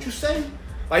be like, what you say?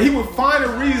 Like, he would find a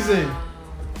reason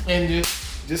and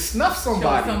just snuff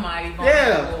somebody.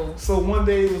 Yeah. So one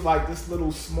day it was like this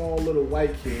small little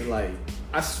white kid. Like,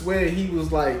 I swear he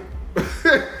was like,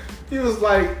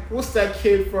 what's that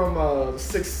kid from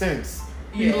Sixth Sense?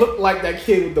 He looked like that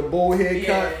kid with the bowl haircut.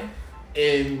 Yeah.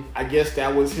 And I guess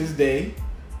that was his day.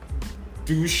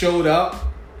 Dude showed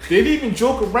up. Didn't even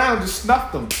joke around, just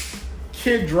snuffed him.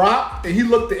 Kid dropped, and he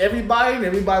looked at everybody, and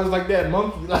everybody was like that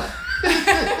monkey. Like,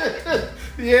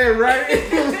 yeah, right.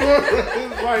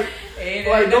 It's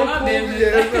like, don't pull me.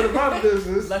 Yeah, it's none of my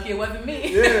business. Lucky it wasn't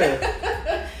me. Yeah.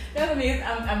 That's what I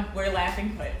mean. We're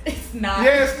laughing, but it's not.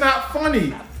 Yeah, it's not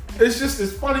funny.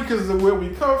 It's funny because of where we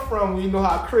come from. We know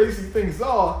how crazy things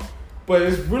are, but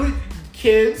it's really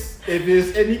kids. If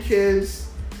there's any kids,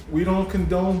 we don't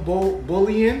condone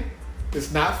bullying.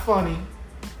 It's not funny,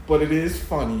 but it is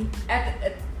funny.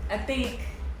 I think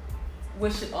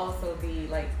what should also be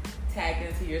like tagged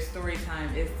into your story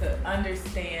time is to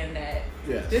understand that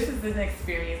this is an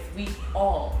experience we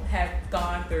all have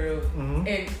gone through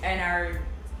in our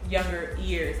younger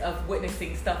years of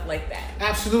witnessing stuff like that.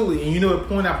 Absolutely. And you know,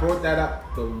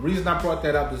 the reason I brought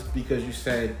that up is because you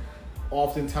said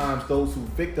oftentimes those who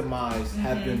victimize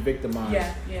have been victimized.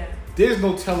 Yeah. There's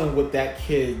no telling what that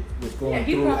kid was going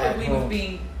through at home. He probably was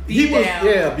being beat down.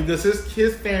 Yeah, because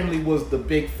his family was the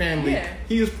big family. Yeah.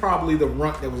 He was probably the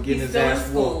runt that was getting his ass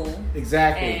whooped.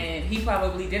 Exactly. And he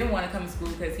probably didn't want to come to school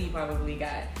because he probably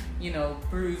got,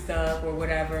 bruised up or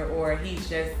whatever, or he's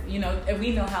just, and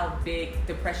we know how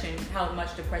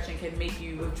much depression can make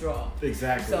you withdraw.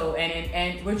 Exactly. So,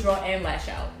 and withdraw and lash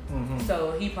out.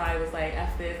 So he probably was like,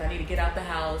 F this, I need to get out the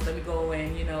house, let me go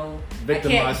and,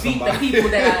 victimize I can't beat somebody. the people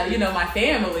that my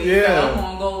family. Yeah. So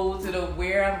I'm going to go to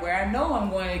where I know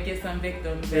I'm going to get some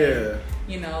victims. And,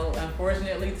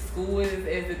 unfortunately, school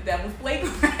is the devil's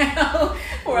playground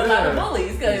for a lot of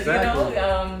bullies, because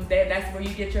that's where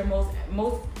you get your most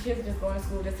kids are just going to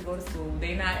school just to go to school.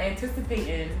 They're not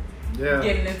anticipating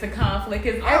getting into conflict,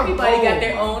 because everybody got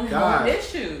their own home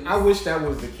issues. I wish that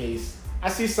was the case. I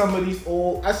see some of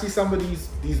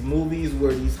these movies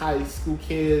where these high school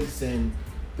kids, and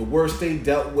the worst they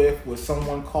dealt with was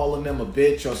someone calling them a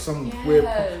bitch or some weird.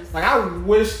 Like, I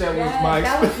wish that was my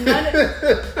experience.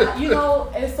 That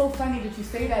was it's so funny that you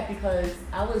say that, because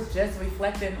I was just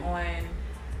reflecting on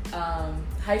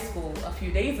high school a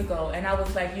few days ago, and I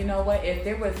was like, you know what? If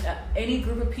there was any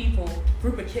group of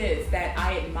kids that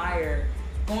I admired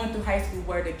going through high school,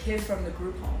 were the kids from the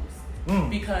group homes,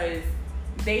 because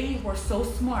they were so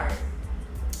smart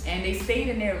and they stayed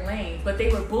in their lane, but they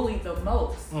were bullied the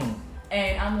most.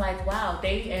 And I'm like, wow,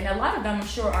 and a lot of them I'm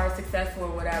sure are successful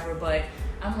or whatever, but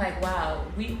I'm like, wow,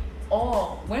 we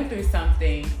all went through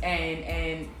something.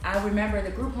 And I remember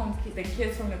the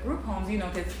kids from the group homes, you know,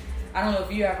 because I don't know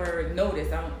if you ever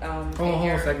noticed. Hold on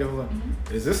a second.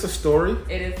 Mm-hmm. Is this a story?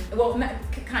 It is. Well, not,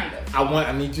 kind of.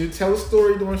 I need you to tell a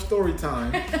story during story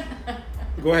time.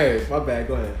 Go ahead. My bad.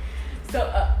 Go ahead. So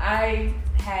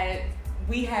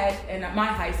we had in my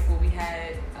high school, we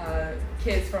had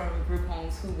kids from group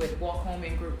homes who would walk home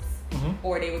in groups, mm-hmm.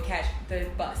 or they would catch the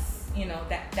bus. You know,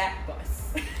 that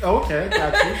bus. Okay,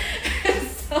 got you.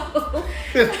 So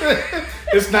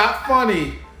it's not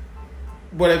funny.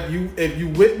 But if you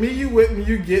with me,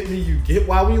 you get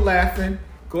why we laughing.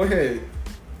 Go ahead.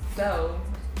 So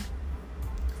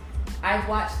I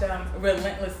watched them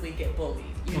relentlessly get bullied,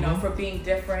 you know, for being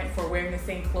different, for wearing the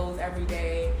same clothes every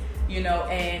day, you know,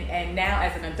 and now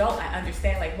as an adult I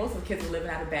understand, like, most of the kids were living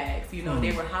out of bags, you know,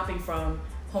 they were hopping from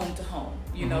home to home,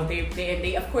 you know,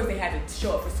 they of course they had to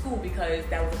show up for school because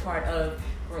that was a part of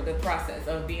the process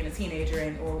of being a teenager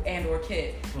and or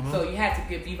kid. So you had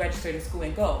to be registered in school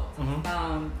and go.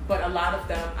 But a lot of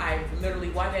them I literally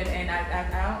watched, and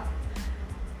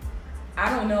I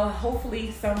don't know,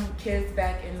 hopefully some kids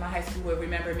back in my high school would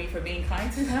remember me for being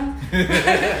kind to them.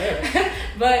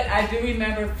 But I do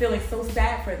remember feeling so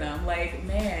sad for them. Like,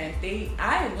 man,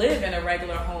 I live in a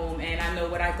regular home and I know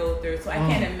what I go through, so I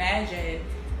can't imagine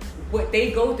what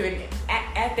they go through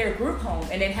at their group home,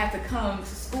 and then have to come to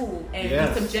school and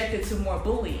be subjected to more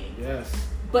bullying. Yes.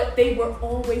 But they were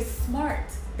always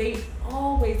smart. They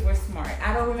always were smart.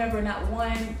 I don't remember not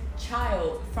one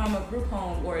child from a group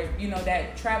home, or, you know,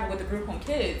 that traveled with the group home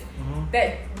kids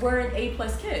that weren't A+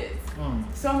 kids.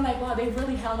 So I'm like, wow, they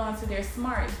really held on to their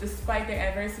smarts despite their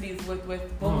adversities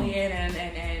with bullying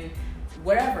and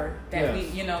whatever that we,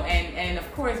 you know, and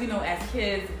of course, you know, as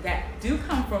kids that do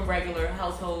come from regular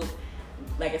households,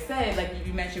 like I said, like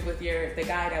you mentioned with the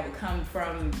guy that would come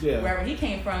from wherever he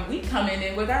came from, we coming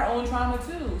in with our own trauma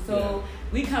too. So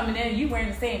we coming in, you wearing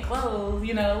the same clothes,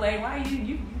 you know, like, why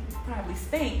you probably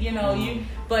stink, you know,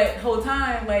 but whole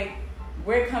time, like,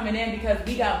 we're coming in because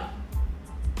we got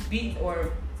beat,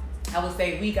 or I would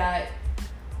say we got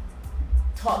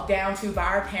talked down to by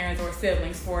our parents or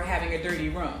siblings for having a dirty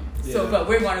room. So, but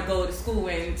we're going to go to school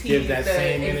and teach that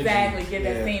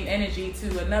same energy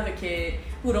to another kid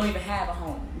who don't even have a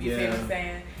home. You see what I'm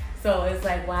saying? So it's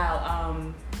like,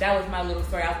 wow, that was my little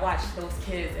story. I watched those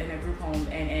kids in a group home,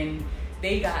 and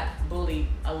they got bullied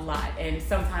a lot, and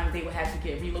sometimes they would have to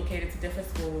get relocated to different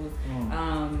schools,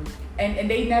 and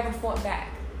they never fought back.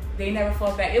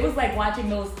 It was like watching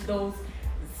those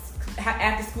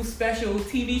after school special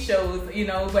TV shows, you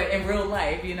know, but in real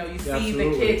life, you know, you see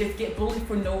the kid just get bullied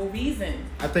for no reason.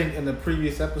 I think in the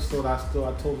previous episode I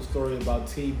told a story about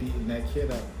T beating that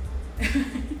kid up.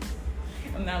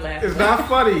 I'm not laughing. It's not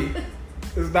funny.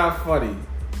 It's not funny.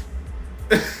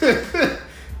 It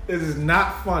is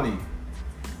not funny.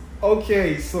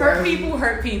 Okay, so hurt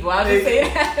people. I'll just say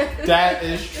that. That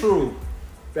is true.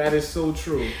 That is so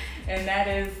true. And that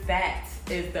is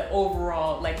the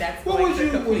overall, like, that's what like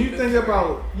when you think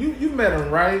about you met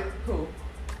him, right? Who?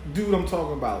 Dude I'm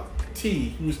talking about.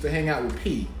 T, who used to hang out with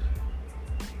P.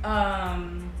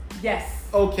 Yes.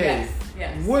 Okay.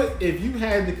 Yes. What if you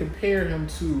had to compare him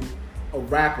to a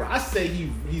rapper? I say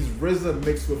he's RZA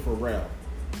mixed with Pharrell.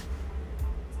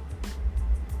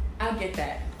 I get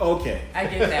that. Okay. I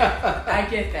get that.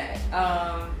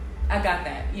 I got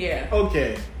that. Yeah.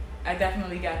 Okay. I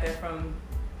definitely got that from.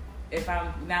 If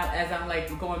I'm now, as I'm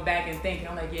like going back and thinking,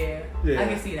 I'm like, yeah, I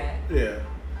can see that. Yeah.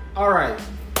 All right.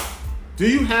 Do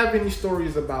you have any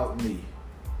stories about me?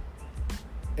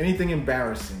 Anything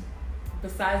embarrassing?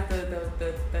 Besides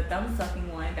the thumb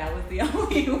sucking one, that was the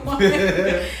only one.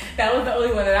 That was the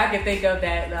only one that I could think of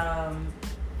that.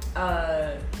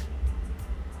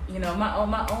 You know,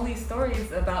 my only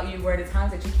stories about you were the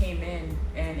times that you came in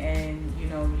and you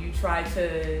know, you tried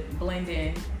to blend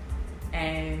in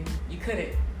and you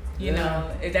couldn't. You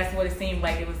know, that's what it seemed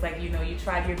like. It was like, you know, you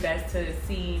tried your best to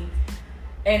seem,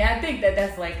 and I think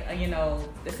that's like, you know,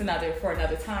 it's for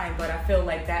another time, but I feel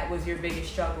like that was your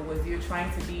biggest struggle, was you're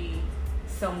trying to be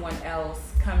someone else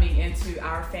coming into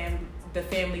the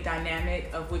family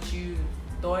dynamic of what you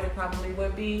thought it probably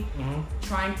would be,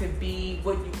 trying to be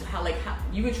how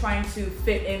you were trying to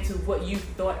fit into what you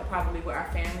thought probably what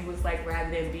our family was like,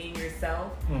 rather than being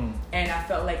yourself. And I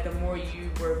felt like the more you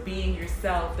were being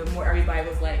yourself, the more everybody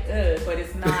was like, ugh, but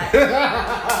it's not.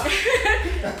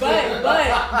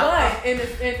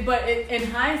 but in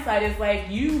hindsight, it's like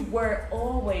you were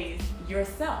always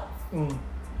yourself,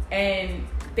 and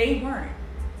they weren't.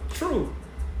 True.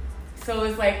 So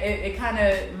it's like it kind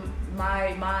of.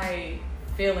 my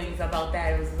feelings about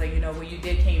that, it was like, when you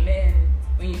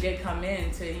did come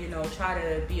in to, try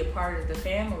to be a part of the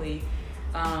family,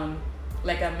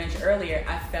 like I mentioned earlier,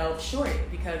 I felt shorted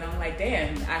because I'm like,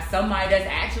 damn, somebody that's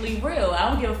actually real. I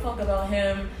don't give a fuck about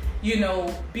him,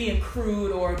 being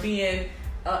crude or being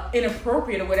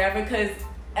inappropriate or whatever, because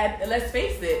let's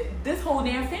face it, this whole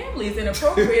damn family is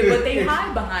inappropriate, but they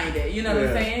hide behind it. You know what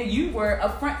I'm saying? You were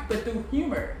upfront, but through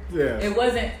humor. Yeah. It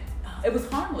was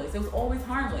harmless. It was always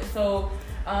harmless. So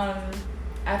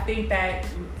I think that,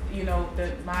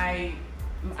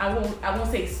 I won't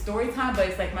say story time, but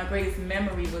it's like my greatest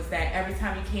memory was that every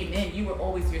time you came in, you were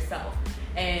always yourself.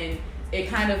 And it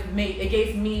kind of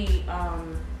gave me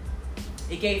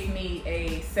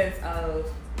a sense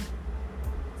of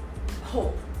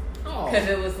hope. Because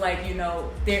it was like,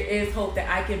 there is hope that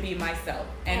I can be myself,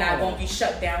 and I won't be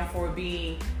shut down for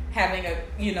having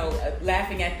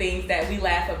laughing at things that we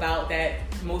laugh about that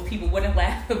most people wouldn't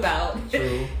laugh about.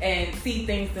 True. And see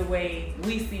things the way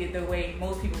we see it, the way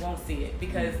most people won't see it,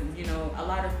 because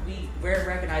we're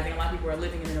recognizing a lot of people are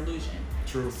living in an illusion.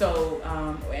 True. So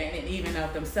and even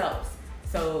of themselves.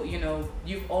 So,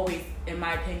 you've always, in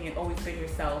my opinion, always been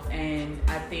yourself. And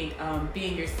I think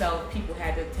being yourself, people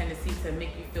had the tendency to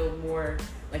make you feel more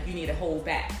like you need to hold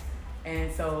back.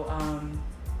 And so,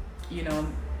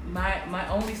 my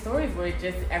only stories were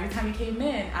just every time you came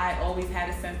in, I always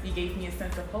had you gave me a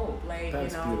sense of hope. Like,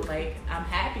 beautiful. Like, I'm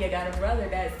happy I got a brother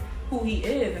that's who he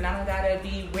is, and I don't gotta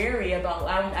be wary about.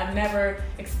 I'm never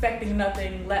expecting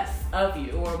nothing less of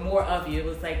you or more of you. It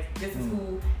was like, this is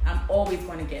who I'm always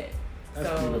going to get. That's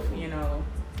beautiful.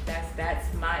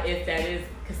 That's my, if that is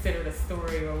considered a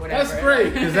story or whatever. That's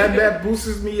great, because that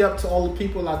boosts me up to all the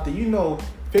people out there.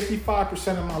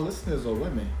 55% of my listeners are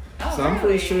women. Oh, so really? I'm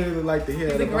pretty sure they like to hear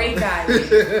it. He's a great guy.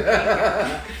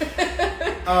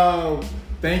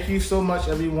 Thank you so much,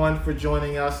 everyone, for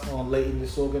joining us on Late and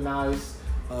Disorganized.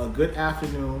 Good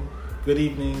afternoon, good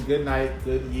evening, good night,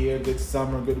 good year, good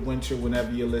summer, good winter,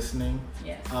 whenever you're listening.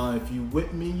 Yes. If you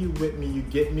with me, you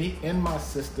get me and my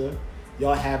sister.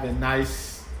 Y'all have a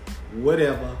nice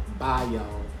whatever. Bye,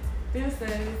 y'all.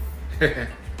 Deuces.